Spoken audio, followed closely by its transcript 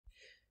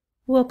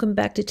Welcome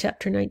back to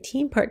Chapter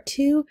 19, Part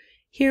 2.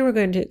 Here we're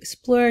going to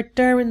explore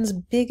Darwin's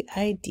big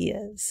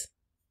ideas.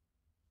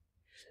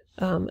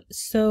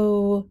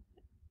 So,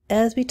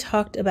 as we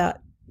talked about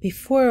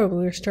before when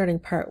we were starting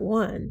Part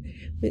 1,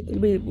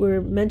 we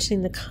were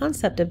mentioning the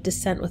concept of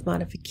descent with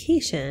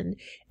modification,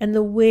 and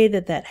the way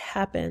that that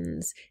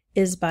happens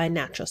is by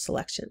natural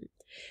selection.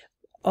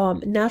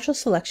 Natural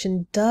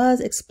selection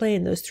does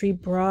explain those three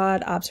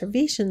broad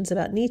observations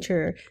about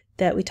nature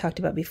that we talked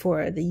about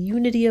before: the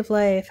unity of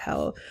life,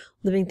 how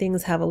living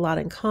things have a lot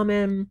in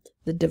common;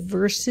 the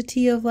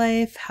diversity of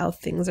life, how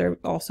things are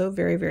also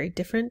very, very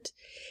different;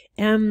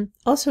 and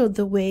also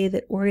the way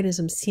that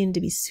organisms seem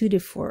to be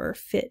suited for or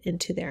fit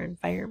into their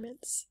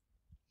environments.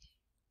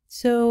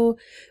 So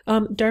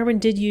Darwin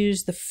did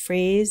use the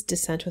phrase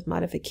descent with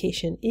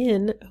modification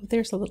in, oh,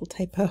 there's a little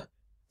typo,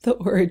 The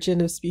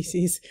Origin of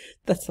Species.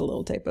 That's a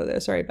little typo there,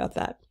 sorry about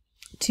that.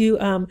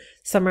 To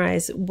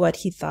summarize what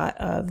he thought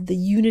of the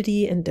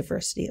unity and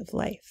diversity of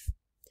life.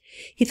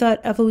 He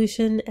thought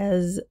evolution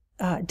as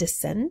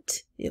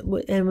descent,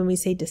 and when we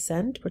say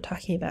descent, we're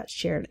talking about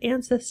shared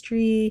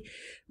ancestry,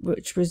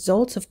 which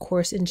results, of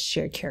course, in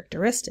shared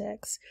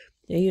characteristics.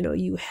 You know,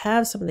 you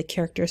have some of the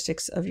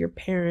characteristics of your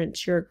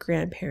parents, your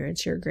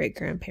grandparents, your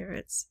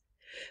great-grandparents.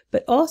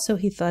 But also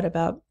he thought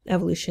about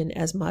evolution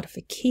as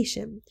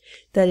modification,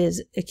 that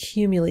is,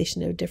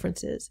 accumulation of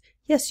differences.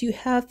 Yes, you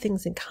have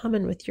things in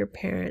common with your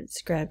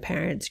parents,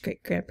 grandparents,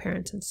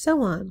 great-grandparents, and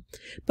so on,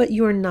 but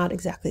you are not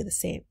exactly the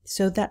same.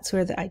 So that's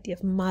where the idea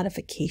of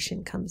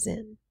modification comes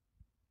in.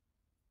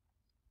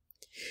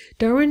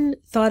 Darwin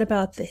thought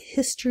about the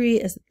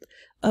history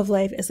of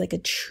life as like a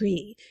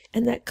tree,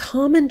 and that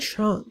common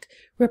trunk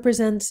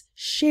represents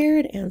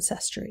shared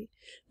ancestry.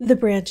 The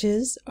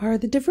branches are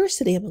the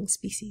diversity among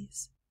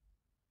species.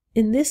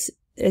 In this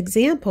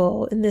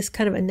example, in this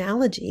kind of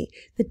analogy,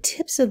 the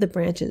tips of the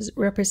branches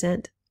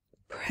represent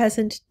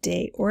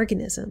present-day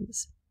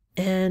organisms.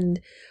 And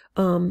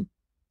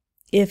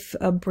if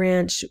a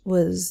branch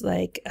was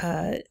like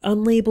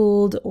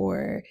unlabeled,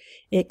 or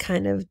it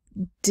kind of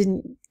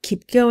didn't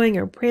keep going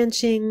or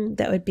branching,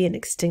 that would be an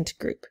extinct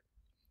group.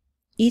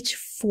 Each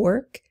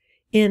fork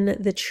in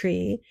the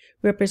tree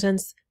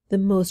represents the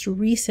most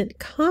recent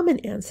common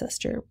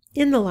ancestor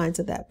in the lines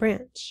of that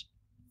branch.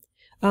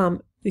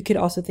 We could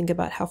also think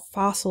about how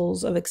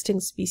fossils of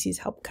extinct species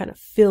help kind of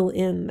fill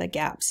in the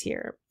gaps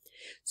here.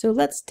 So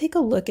let's take a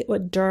look at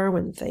what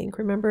Darwin think.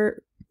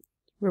 Remember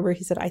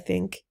he said, I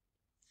think.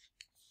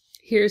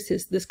 Here's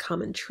this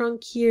common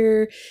trunk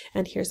here,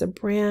 and here's a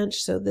branch.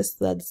 So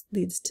this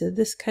leads to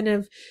this kind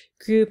of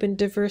group and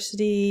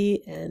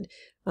diversity, and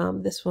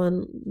this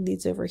one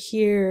leads over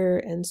here,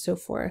 and so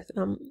forth.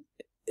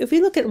 If we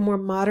look at a more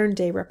modern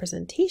day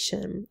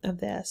representation of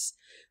this,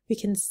 we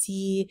can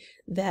see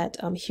that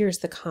here's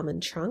the common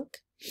trunk,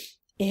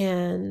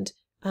 and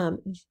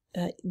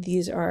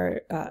these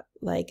are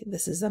like,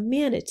 this is a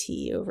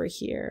manatee over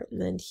here,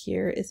 and then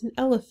here is an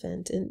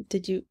elephant. And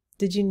did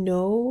you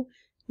know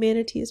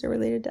manatees are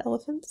related to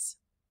elephants?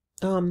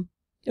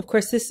 Of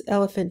course, this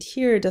elephant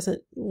here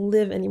doesn't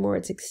live anymore;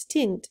 it's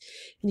extinct,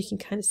 and you can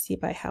kind of see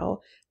by how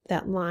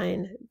that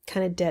line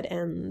kind of dead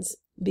ends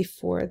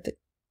before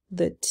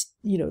the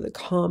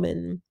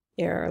common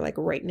era, like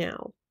right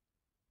now.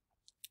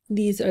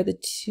 These are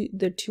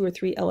the two or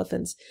three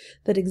elephants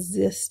that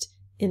exist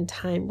in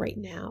time right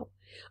now.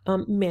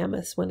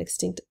 Mammoths went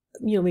extinct,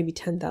 maybe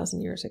 10,000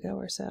 years ago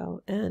or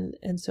so,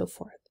 and so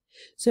forth.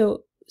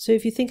 So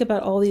if you think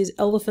about all these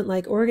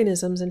elephant-like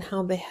organisms and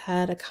how they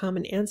had a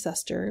common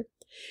ancestor,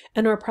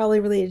 and are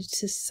probably related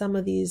to some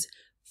of these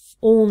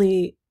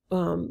only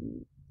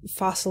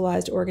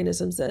fossilized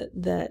organisms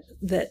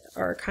that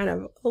are kind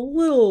of a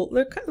little,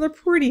 they're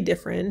pretty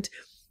different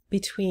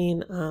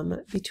between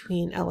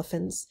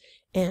elephants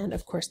and,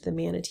 of course, the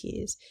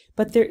manatees.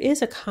 But there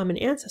is a common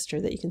ancestor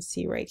that you can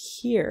see right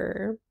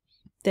here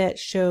that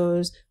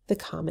shows the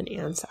common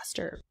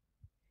ancestor.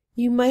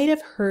 You might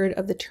have heard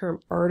of the term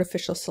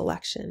artificial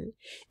selection,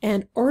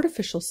 and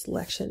artificial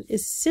selection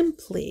is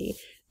simply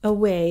a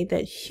way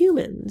that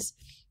humans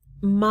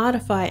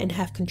modify and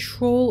have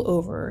control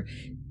over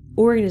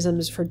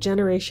organisms for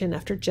generation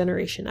after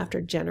generation after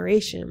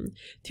generation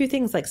through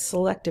things like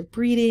selective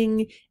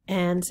breeding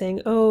and saying,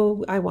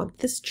 oh, I want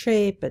this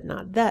trait but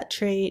not that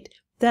trait.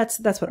 That's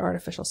what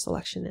artificial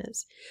selection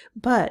is.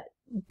 But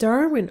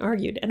Darwin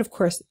argued, and of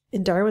course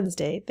in Darwin's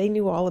day they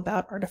knew all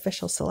about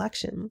artificial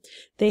selection.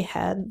 They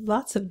had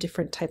lots of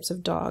different types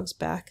of dogs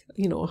back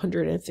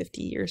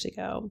 150 years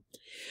ago.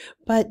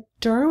 But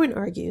Darwin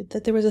argued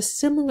that there was a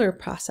similar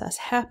process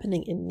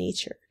happening in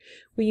nature,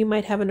 where you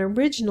might have an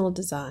original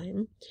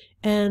design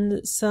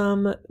and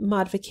some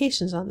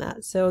modifications on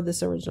that. So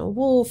this original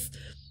wolf,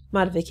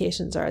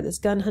 modifications are this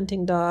gun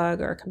hunting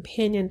dog, or a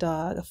companion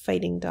dog, a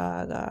fighting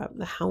dog, a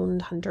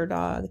hound hunter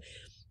dog,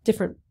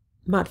 different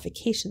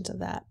modifications of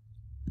that.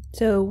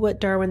 So what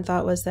Darwin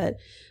thought was that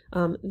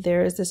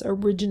there is this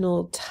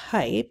original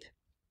type,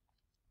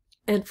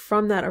 and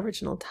from that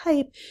original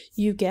type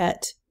you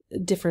get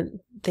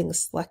different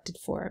things selected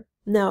for.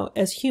 Now,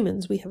 as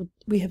humans,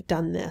 we have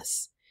done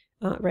this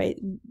right?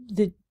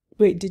 Did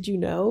you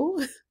know?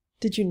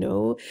 Did you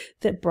know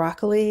that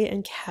broccoli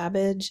and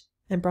cabbage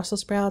and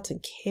Brussels sprouts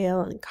and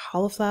kale and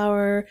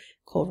cauliflower,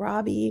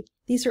 kohlrabi,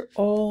 these are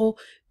all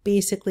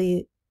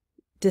basically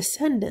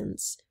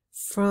descendants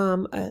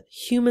from a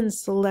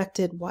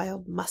human-selected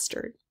wild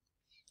mustard.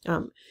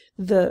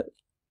 The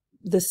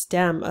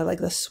stem, like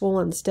the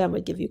swollen stem,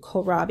 would give you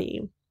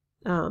kohlrabi.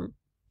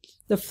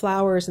 The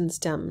flowers and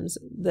stems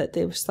that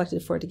they were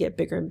selected for to get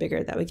bigger and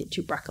bigger, that would get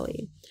you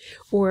broccoli.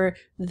 Or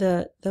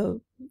the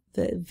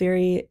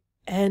very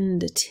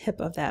end tip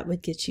of that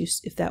would get you,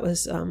 if that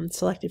was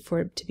selected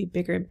for it to be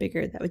bigger and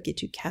bigger, that would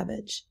get you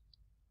cabbage.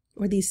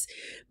 Or these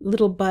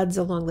little buds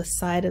along the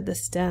side of the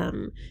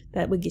stem,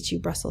 that would get you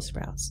Brussels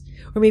sprouts.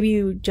 Or maybe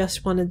you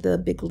just wanted the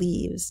big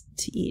leaves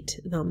to eat,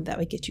 that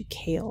would get you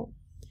kale.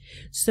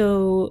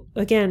 So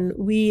again,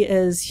 we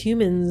as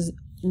humans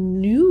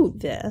knew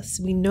this,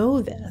 we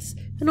know this,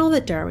 and all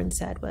that Darwin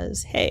said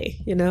was,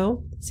 hey,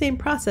 same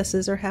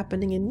processes are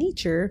happening in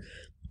nature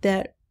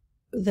that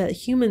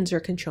humans are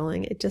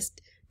controlling. It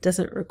just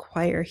doesn't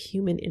require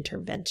human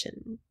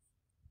intervention.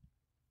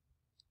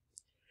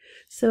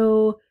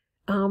 So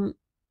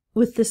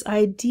with this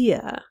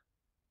idea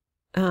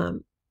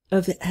of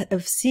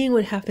seeing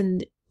what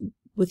happened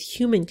with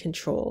human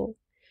control,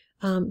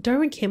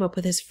 Darwin came up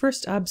with his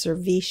first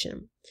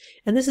observation,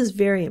 and this is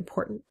very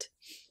important.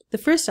 The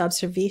first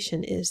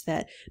observation is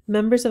that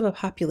members of a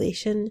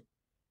population,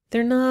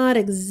 they're not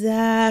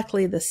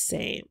exactly the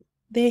same.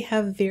 They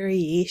have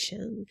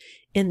variation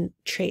in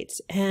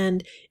traits,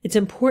 and it's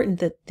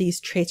important that these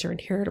traits are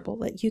inheritable,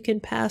 that you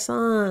can pass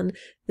on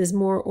this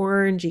more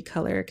orangey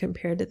color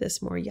compared to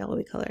this more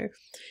yellowy color.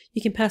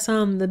 You can pass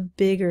on the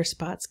bigger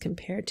spots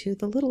compared to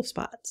the little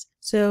spots.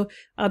 So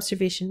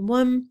observation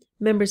 1,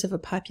 members of a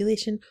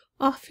population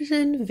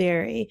often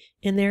vary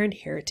in their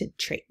inherited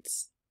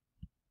traits.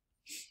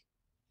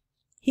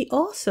 He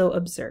also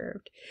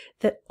observed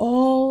that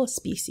all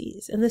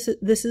species, and this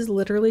is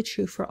literally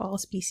true for all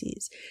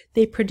species,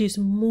 they produce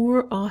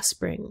more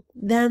offspring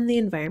than the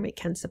environment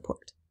can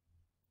support.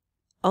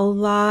 A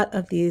lot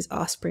of these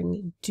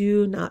offspring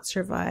do not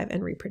survive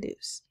and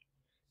reproduce.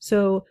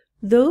 So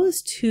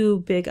those two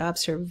big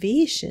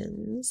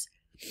observations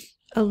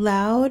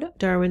allowed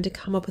Darwin to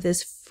come up with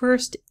his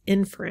first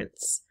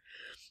inference.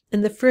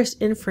 And the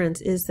first inference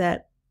is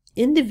that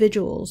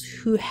individuals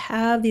who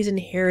have these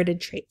inherited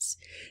traits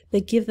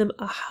that give them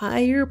a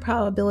higher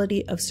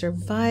probability of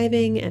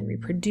surviving and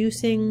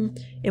reproducing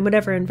in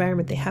whatever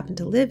environment they happen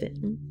to live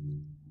in,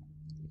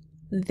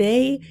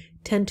 they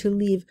tend to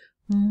leave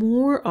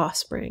more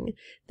offspring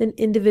than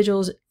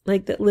individuals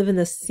that live in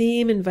the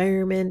same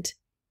environment,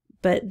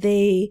 but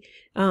they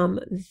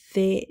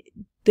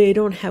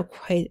don't have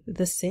quite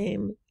the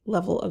same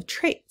level of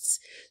traits.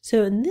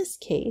 So in this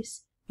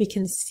case, we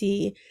can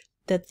see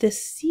that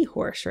this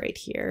seahorse right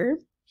here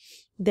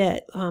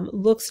that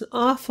looks an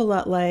awful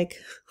lot like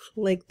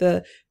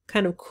the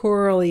kind of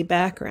corally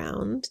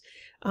background,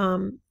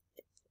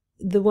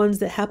 the ones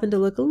that happen to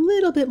look a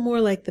little bit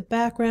more like the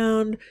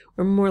background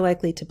are more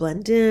likely to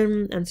blend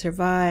in and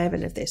survive,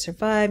 and if they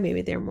survive,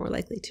 maybe they're more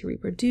likely to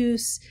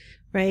reproduce,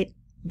 right?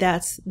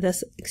 That's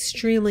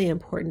extremely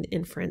important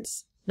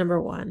inference, number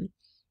 1.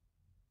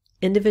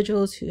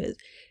 Individuals who have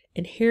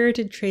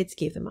inherited traits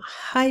gave them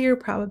a higher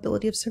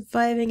probability of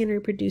surviving and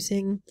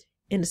reproducing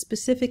in a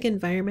specific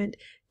environment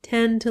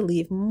tend to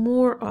leave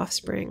more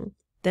offspring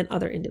than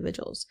other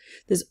individuals.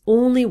 This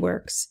only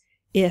works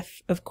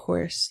if, of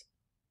course,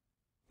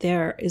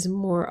 there is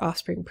more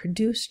offspring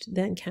produced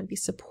than can be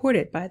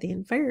supported by the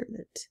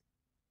environment.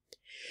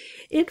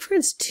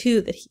 Inference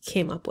 2 that he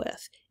came up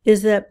with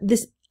is that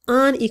this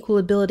unequal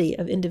ability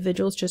of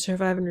individuals to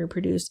survive and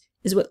reproduce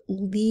is what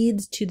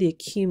leads to the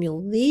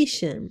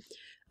accumulation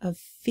of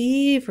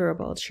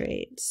favorable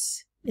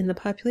traits in the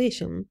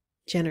population,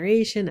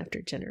 generation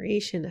after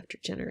generation after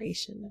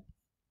generation.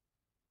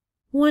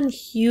 One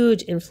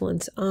huge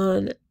influence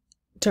on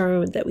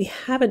Darwin that we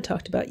haven't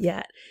talked about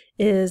yet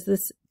is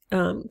this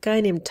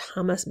guy named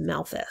Thomas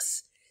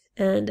Malthus.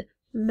 And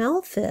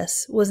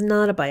Malthus was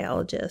not a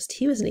biologist,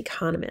 he was an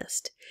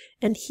economist,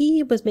 and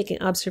he was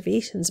making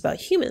observations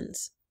about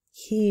humans.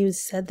 He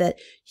said that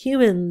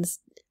human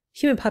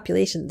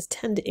populations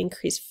tend to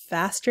increase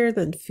faster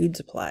than food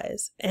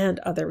supplies and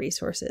other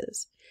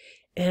resources.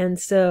 And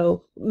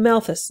so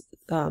Malthus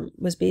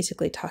was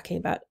basically talking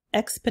about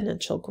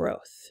exponential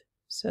growth.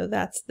 So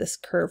that's this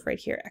curve right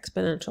here,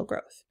 exponential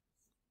growth.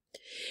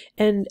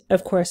 And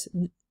of course,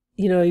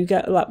 you've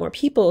got a lot more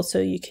people, so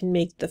you can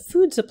make the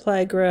food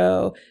supply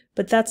grow,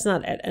 but that's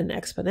not at an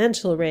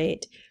exponential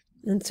rate.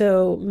 And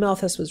so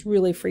Malthus was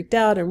really freaked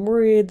out and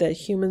worried that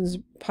humans'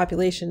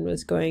 population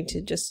was going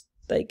to just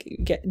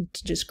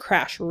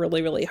crash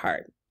really, really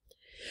hard.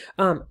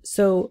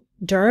 So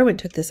Darwin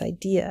took this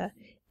idea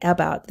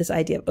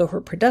of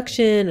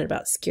overproduction and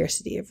about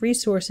scarcity of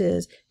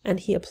resources, and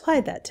he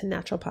applied that to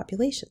natural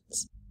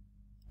populations.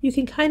 You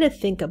can kind of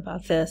think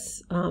about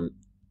this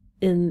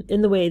in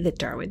the way that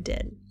Darwin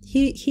did.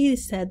 He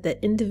said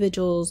that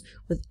individuals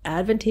with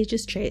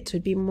advantageous traits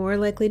would be more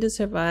likely to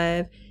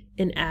survive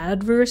in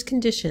adverse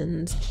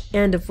conditions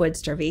and avoid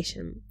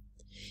starvation.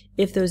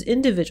 If those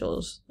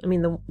individuals, I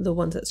mean the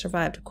ones that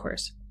survived, of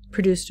course,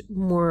 produced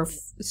more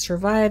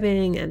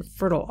surviving and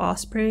fertile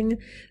offspring,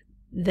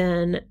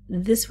 then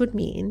this would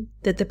mean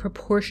that the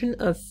proportion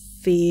of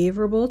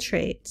favorable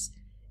traits,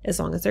 as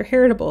long as they're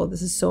heritable,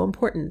 this is so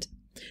important,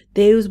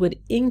 those would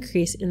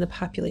increase in the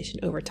population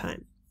over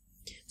time.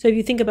 So if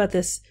you think about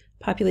this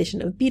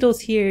population of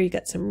beetles here, you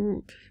got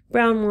some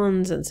brown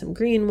ones and some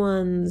green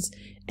ones,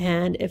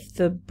 and if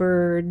the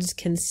birds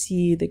can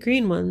see the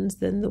green ones,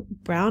 then the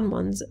brown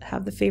ones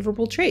have the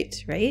favorable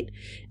traits, right?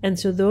 And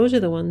so those are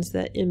the ones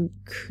that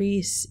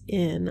increase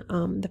in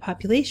the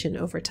population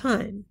over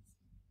time.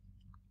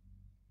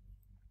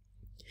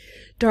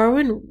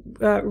 Darwin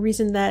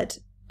reasoned that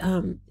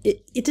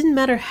it didn't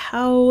matter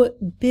how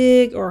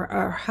big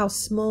or how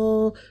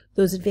small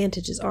those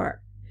advantages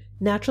are.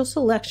 Natural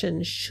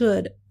selection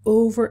should,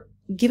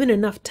 given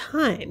enough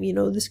time,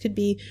 this could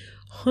be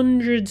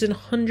hundreds and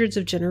hundreds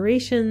of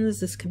generations,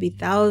 this could be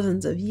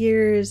thousands of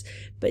years,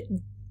 but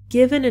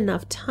given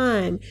enough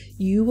time,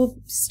 you will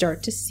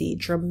start to see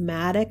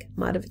dramatic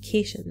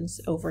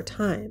modifications over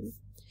time.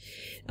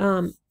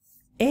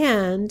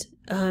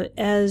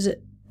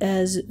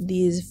 As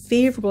these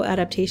favorable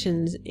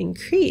adaptations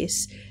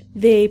increase,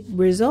 they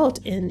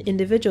result in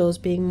individuals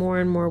being more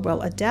and more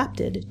well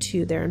adapted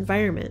to their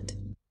environment.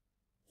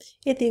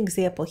 In the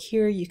example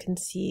here, you can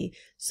see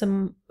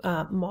some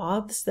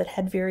moths that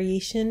had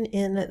variation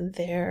in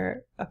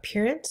their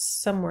appearance.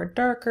 Some were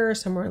darker,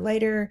 some were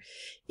lighter.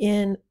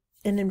 In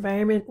an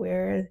environment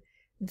where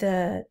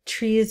the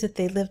trees that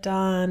they lived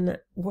on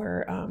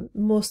were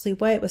mostly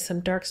white with some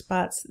dark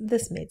spots,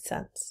 this made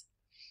sense.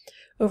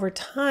 Over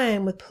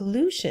time, with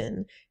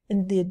pollution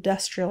and the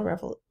Industrial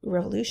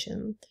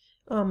Revolution,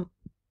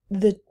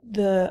 the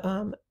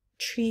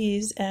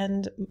trees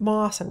and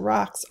moss and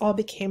rocks all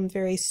became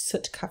very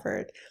soot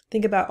covered.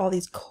 Think about all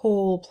these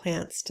coal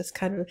plants just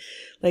kind of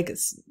like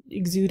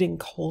exuding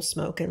coal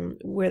smoke,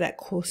 and where that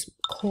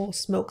coal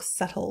smoke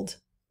settled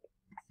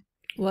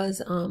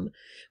was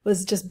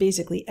just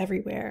basically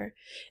everywhere.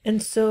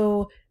 And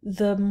so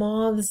the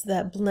moths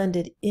that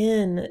blended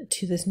in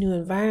to this new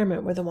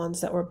environment were the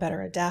ones that were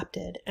better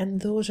adapted,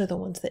 and those are the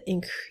ones that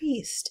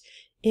increased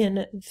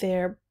in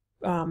their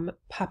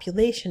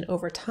population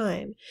over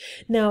time.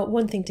 Now,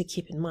 one thing to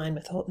keep in mind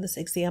with this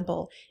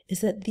example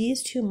is that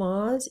these two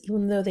moths,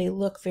 even though they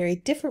look very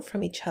different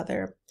from each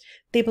other,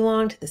 they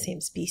belong to the same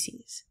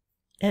species.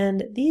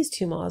 And these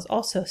two moths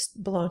also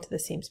belong to the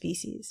same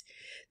species.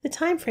 The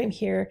time frame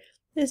here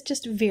is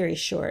just very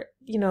short,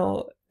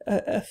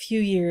 a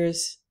few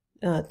years,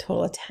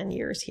 total of 10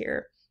 years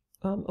here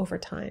over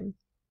time.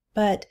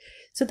 But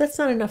so that's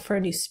not enough for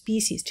a new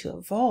species to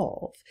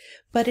evolve,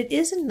 but it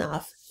is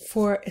enough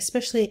for,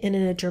 especially in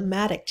a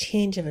dramatic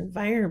change of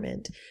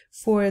environment,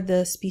 for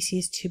the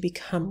species to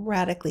become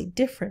radically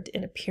different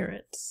in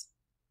appearance.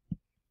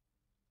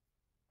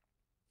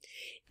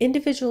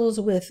 Individuals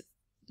with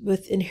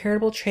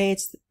inheritable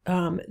traits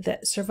that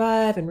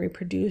survive and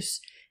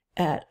reproduce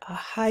at a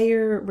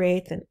higher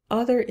rate than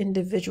other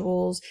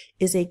individuals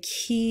is a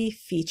key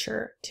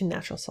feature to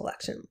natural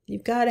selection.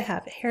 You've got to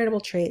have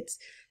heritable traits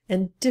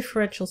and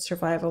differential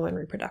survival and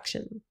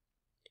reproduction.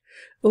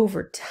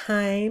 Over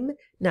time,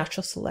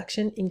 natural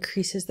selection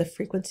increases the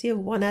frequency of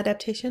one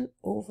adaptation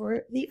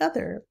over the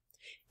other.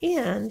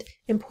 And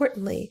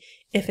importantly,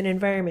 if an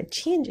environment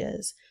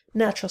changes,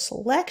 natural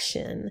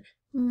selection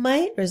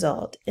might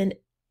result in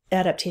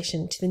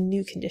adaptation to the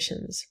new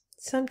conditions,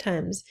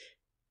 sometimes,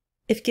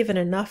 if given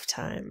enough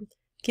time,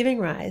 giving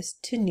rise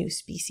to new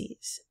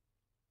species.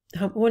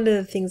 One of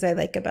the things I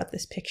like about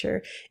this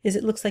picture is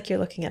it looks like you're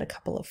looking at a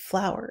couple of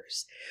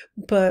flowers,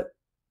 but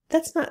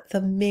that's not the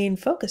main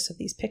focus of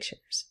these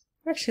pictures.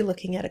 We're actually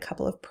looking at a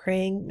couple of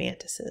praying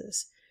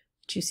mantises,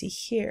 which you see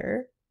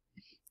here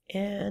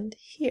and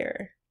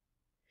here.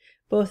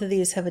 Both of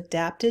these have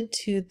adapted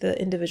to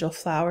the individual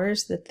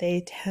flowers that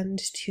they tend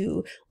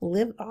to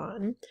live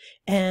on,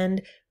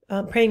 and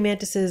praying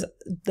mantises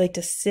like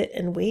to sit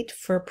and wait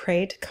for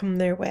prey to come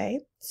their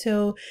way.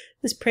 So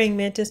this praying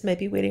mantis might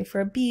be waiting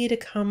for a bee to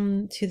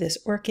come to this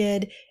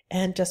orchid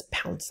and just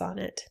pounce on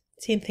it.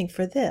 Same thing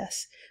for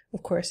this.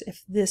 Of course,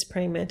 if this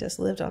praying mantis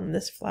lived on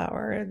this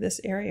flower, or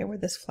this area where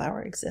this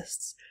flower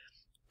exists,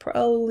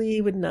 probably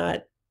would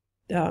not,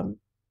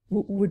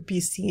 would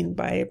be seen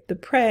by the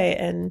prey,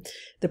 and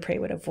the prey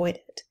would avoid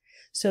it.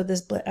 So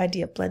this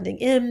idea of blending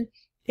in,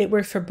 it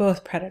works for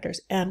both predators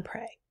and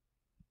prey.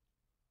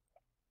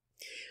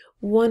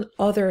 One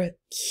other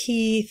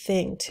key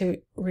thing to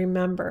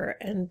remember,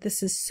 and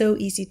this is so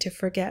easy to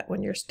forget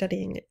when you're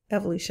studying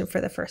evolution for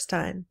the first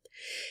time,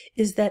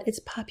 is that it's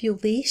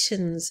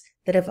populations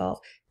that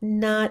evolve,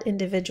 not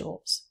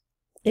individuals.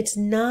 It's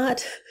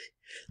not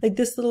like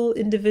this little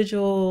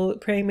individual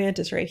praying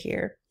mantis right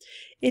here.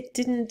 It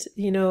didn't,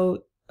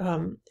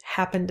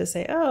 happen to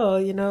say, oh,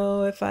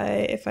 if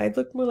I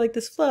look more like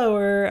this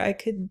flower, I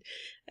could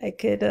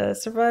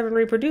survive and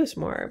reproduce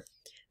more.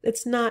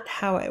 It's not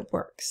how it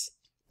works.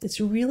 It's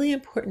really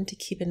important to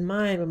keep in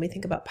mind when we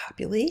think about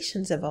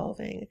populations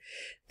evolving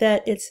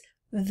that it's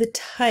the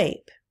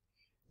type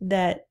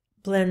that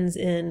blends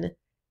in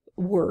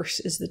worse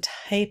is the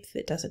type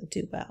that doesn't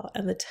do well,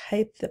 and the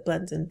type that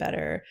blends in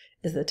better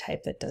is the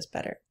type that does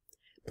better.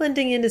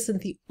 Blending in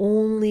isn't the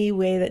only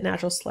way that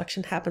natural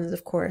selection happens,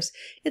 of course.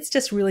 It's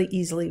just really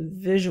easily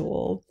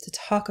visual to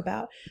talk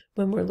about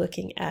when we're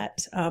looking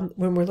at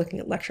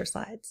lecture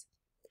slides.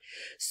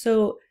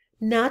 So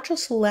natural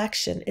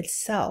selection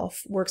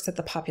itself works at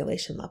the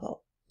population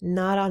level,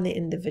 not on the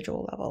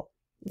individual level.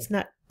 It's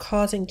not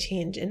causing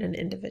change in an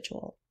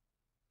individual.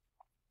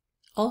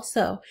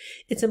 Also,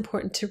 it's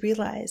important to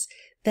realize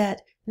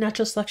that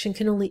natural selection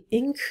can only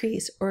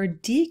increase or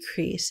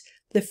decrease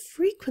the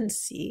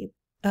frequency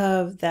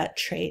of that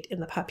trait in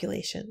the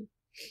population,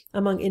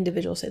 among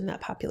individuals in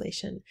that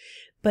population,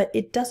 but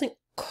it doesn't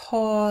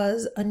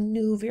cause a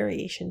new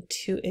variation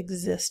to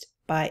exist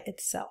by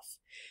itself.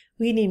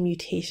 We need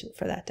mutation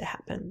for that to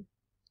happen.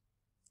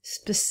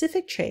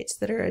 Specific traits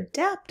that are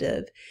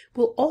adaptive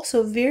will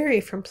also vary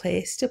from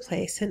place to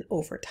place and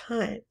over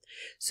time.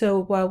 So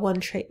while one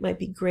trait might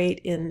be great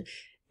in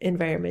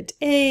environment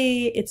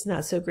A, it's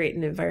not so great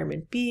in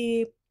environment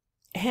B,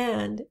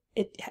 and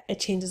it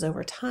changes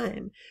over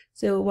time.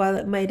 So while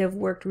it might have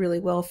worked really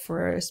well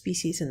for a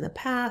species in the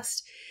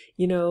past,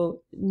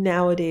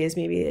 nowadays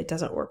maybe it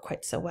doesn't work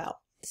quite so well.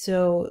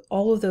 So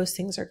all of those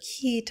things are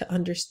key to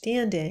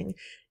understanding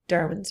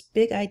Darwin's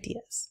big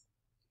ideas.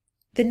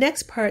 The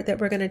next part that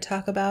we're going to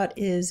talk about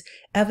is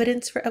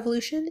evidence for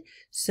evolution.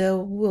 So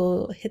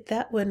we'll hit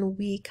that when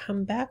we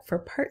come back for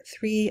part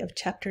 3 of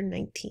chapter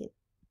 19.